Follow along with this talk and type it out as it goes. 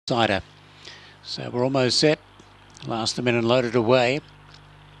Cider. So we're almost set. Last them in and loaded away.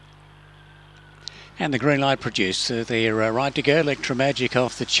 And the green light produced. So they're right to go. Electromagic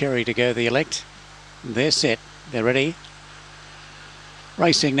off the cherry to go the elect. They're set. They're ready.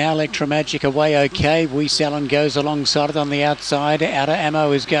 Racing now, Electromagic away okay. We Sellin goes alongside it on the outside. Outer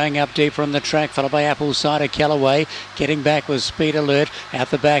Ammo is going up deeper on the track, followed by Apple Cider Callaway. Getting back was Speed Alert. Out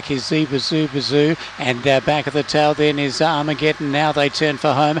the back is Bazoo. And back of the tail then is Armageddon. Now they turn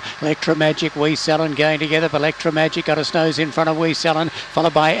for home. Electromagic, We Sellin going together. But Electromagic got a nose in front of We Sellin,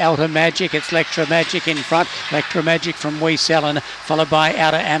 followed by Outer Magic. It's Electromagic in front. Electromagic from We Sellin, followed by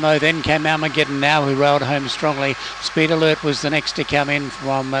Outer Ammo. Then came Armageddon now, who railed home strongly. Speed Alert was the next to come in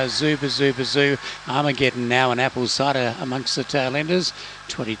from Bazoo. Armageddon now and Apple Cider amongst the tail enders.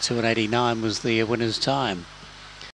 22:89 was the winner's time.